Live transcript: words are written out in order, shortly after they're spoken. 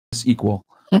equal.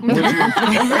 I'm really not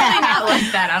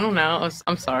like that. I don't know.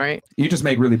 I'm sorry. You just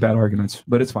make really bad arguments,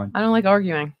 but it's fine. I don't like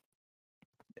arguing.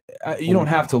 You don't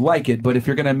have to like it, but if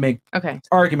you're going to make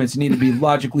arguments, you need to be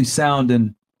logically sound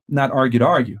and not argue to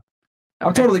argue. Okay.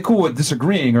 I'm totally cool with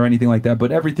disagreeing or anything like that,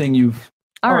 but everything you've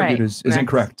argued is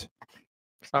incorrect.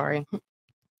 Sorry.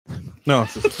 No.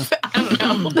 I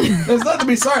don't know. There's nothing to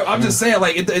be sorry. I'm just saying,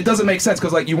 like, it doesn't make sense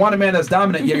because, like, you want a man that's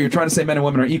dominant, yet you're trying to say men and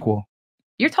women are equal.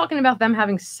 You're talking about them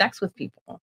having sex with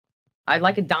people. I'd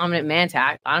like a dominant man to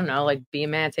act, I don't know, like be a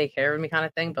man, take care of me kind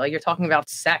of thing. But like, you're talking about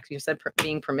sex. You said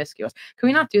being promiscuous. Can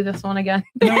we not do this one again?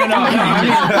 No.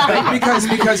 I mean,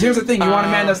 because here's the thing. You want a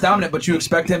man that's dominant, but you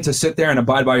expect him to sit there and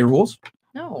abide by your rules?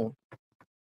 No.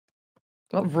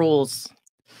 What rules?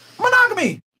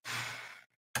 Monogamy.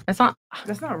 That's not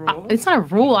a rule. It's not a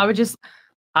rule.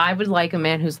 I would like a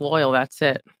man who's loyal. That's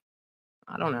it.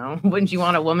 I don't know. Wouldn't you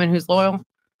want a woman who's loyal?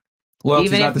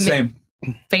 Loyalty's not the same.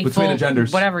 Faithful, between the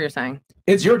genders. Whatever you're saying.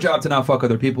 It's your job to not fuck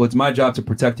other people. It's my job to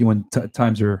protect you when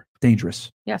times are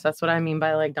dangerous. Yes, that's what I mean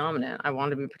by like dominant. I want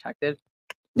to be protected.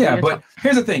 Yeah, but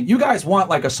here's the thing. You guys want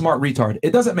like a smart retard.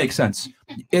 It doesn't make sense.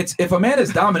 It's if a man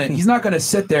is dominant, he's not going to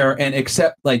sit there and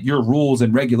accept like your rules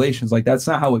and regulations. Like that's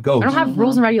not how it goes. I don't have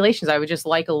rules and regulations. I would just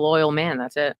like a loyal man.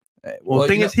 That's it. Well, the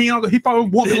thing is, he probably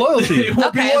won't be loyal to you. He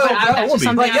won't be loyal.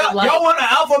 Like, y'all want an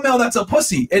alpha male that's a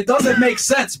pussy. It doesn't make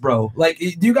sense, bro. Like,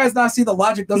 do you guys not see the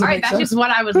logic doesn't make sense? That's just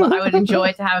what I would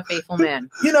enjoy to have a faithful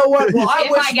man. You know what? Well,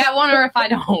 if I get one or if I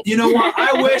don't. You know what?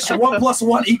 I wish 1 +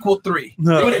 1 = 3.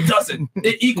 No. But it doesn't.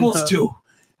 It equals 2.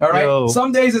 All right? Yo.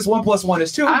 Some days it's 1 + 1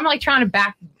 is 2. I'm like trying to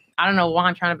back... I don't know why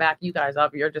I'm trying to back you guys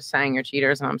up. You're just saying you're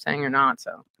cheaters and I'm saying you're not,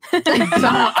 so... I don't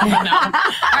know.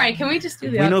 All right, can we just do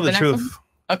the We know the next truth. one?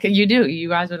 Okay, you do. You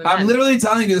guys are the men. I'm literally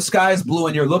telling you the sky is blue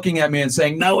and you're looking at me and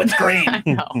saying, no, it's green. I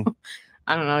know.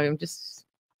 I don't know. I'm just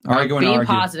being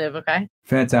positive, okay?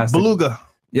 Fantastic. Beluga.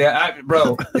 Yeah,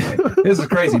 bro. This is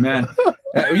crazy, man.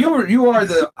 You are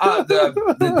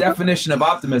the definition of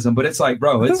optimism, but it's like,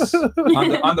 bro, it's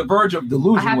on the verge of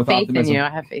delusion with optimism. I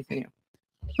have faith in you.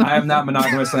 I am not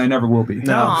monogamous and I never will be.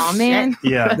 No. Aw, man.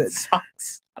 Yeah. That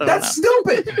sucks. That's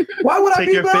stupid. Why would I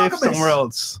be your monogamous? faith somewhere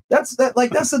else. That's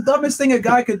the dumbest thing a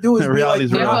guy could do is be like,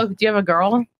 do you have a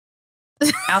girl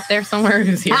out there somewhere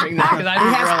who's hearing that? Because I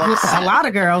have a lot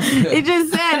of girls. It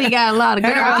just said he got a lot of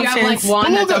girls. Do you have like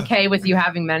one that's okay with you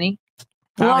having many?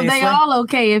 Well, Obviously. they all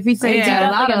okay if he says Yeah, he got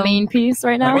a lot like a of main piece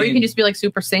right now. Or you can just be like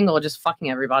super single, just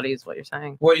fucking everybody is what you're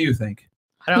saying. What do you think?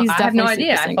 I have no definitely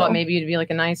idea. super I single. thought maybe you'd be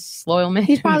like a nice, loyal man.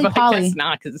 He's probably but I poly. guess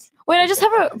not, because Wait, I just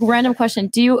have a random question.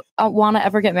 Do you want to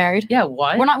ever get married? Yeah,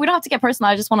 what? We don't have to get personal.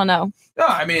 I just want to know. No,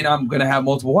 I mean, I'm going to have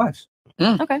multiple wives.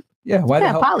 Okay. Yeah, why the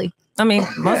hell? poly. I mean,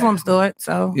 Muslims do it,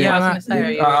 so Yeah, I was gonna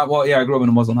say, well, yeah, I grew up in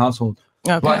a Muslim household.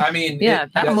 Okay. But I mean, Yeah,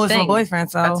 I have a that's Muslim thing.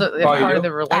 boyfriend, so That's you part do? of the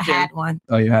I religion. had one.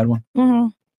 Oh, you had one? Mm-hmm.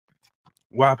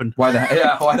 What happened? Why the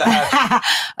hat?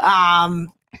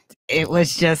 It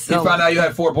was just You found out you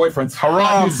had 4 boyfriends.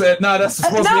 Haram. You said, no, that's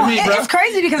supposed to be me, bro. It's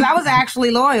crazy because I was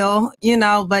actually loyal,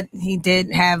 but he did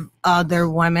have other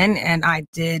women and I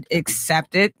did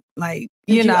accept it. Like,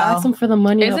 Did you ask him for the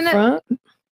money Isn't up it- front?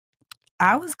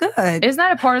 I was good. Isn't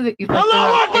that a part of the? Isn't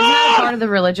that a part of the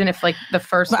religion? If like the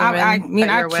first But woman I mean,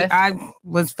 that you're with, I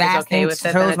was fasting, okay with it,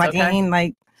 so then was my it's okay? gain.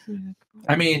 Like,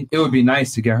 I mean, it would be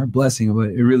nice to get her blessing,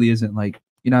 but it really isn't like,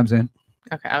 you know what I'm saying?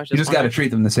 okay, I was You just just got to treat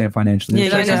them the same financially. Yeah,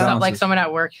 There's checks and like balances. someone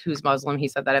at work who's Muslim, he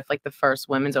said that if like the first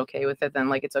woman's okay with it, then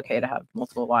like it's okay to have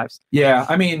multiple wives. Yeah,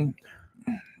 I mean,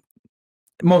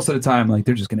 most of the time, like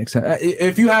they're just gonna accept.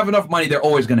 If you have enough money, they're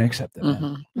always gonna accept it.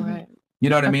 man. Right. You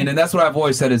know what I mean? And that's what I've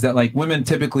always said is that like women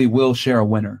typically will share a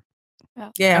winner.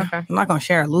 yeah, Okay. I'm not gonna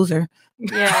share a loser.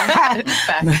 Yeah.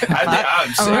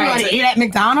 Everybody eat at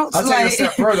McDonald's. I'll take it a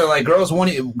step further. Like girls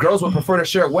would prefer to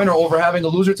share a winner over having a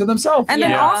loser to themselves. And then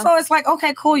Yeah. also, it's like,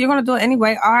 okay, cool, you're gonna do it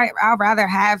anyway. All right, I'd rather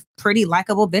have pretty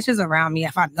likable bitches around me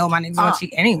if I know my niggas gonna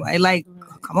cheat anyway. Like,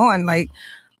 come on, like.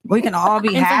 We can all be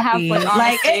It's a happy, halfway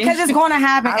like because it's going to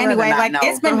happen I'd rather anyway. not Like know.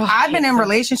 it's been, I've been in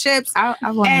relationships. I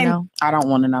want to And- know. I don't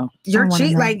want to know. You're wanna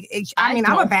cheat, know. like I mean,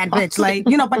 I'm a bad bitch, like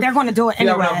but they're going to do it If you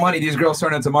have anyway. enough money, these girls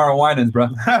turn into Mara Winans, bro.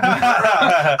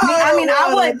 I mean,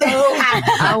 I would.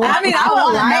 I would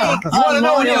like. You want to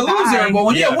know when you're a loyal loser, guy. but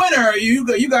when you're a winner,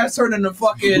 you guys turn into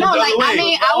fucking. No, like I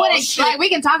mean, I Oh, wouldn't shit. like we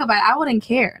can talk about it. I wouldn't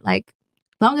care. Like, as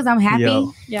long as I'm happy.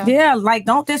 Yo. Yeah, like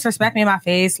don't disrespect me in my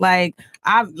face. Like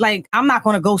I'm not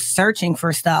going to go searching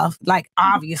for stuff. Like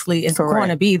obviously it's Correct. going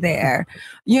to be there.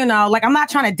 Like I'm not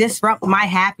trying to disrupt my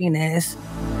happiness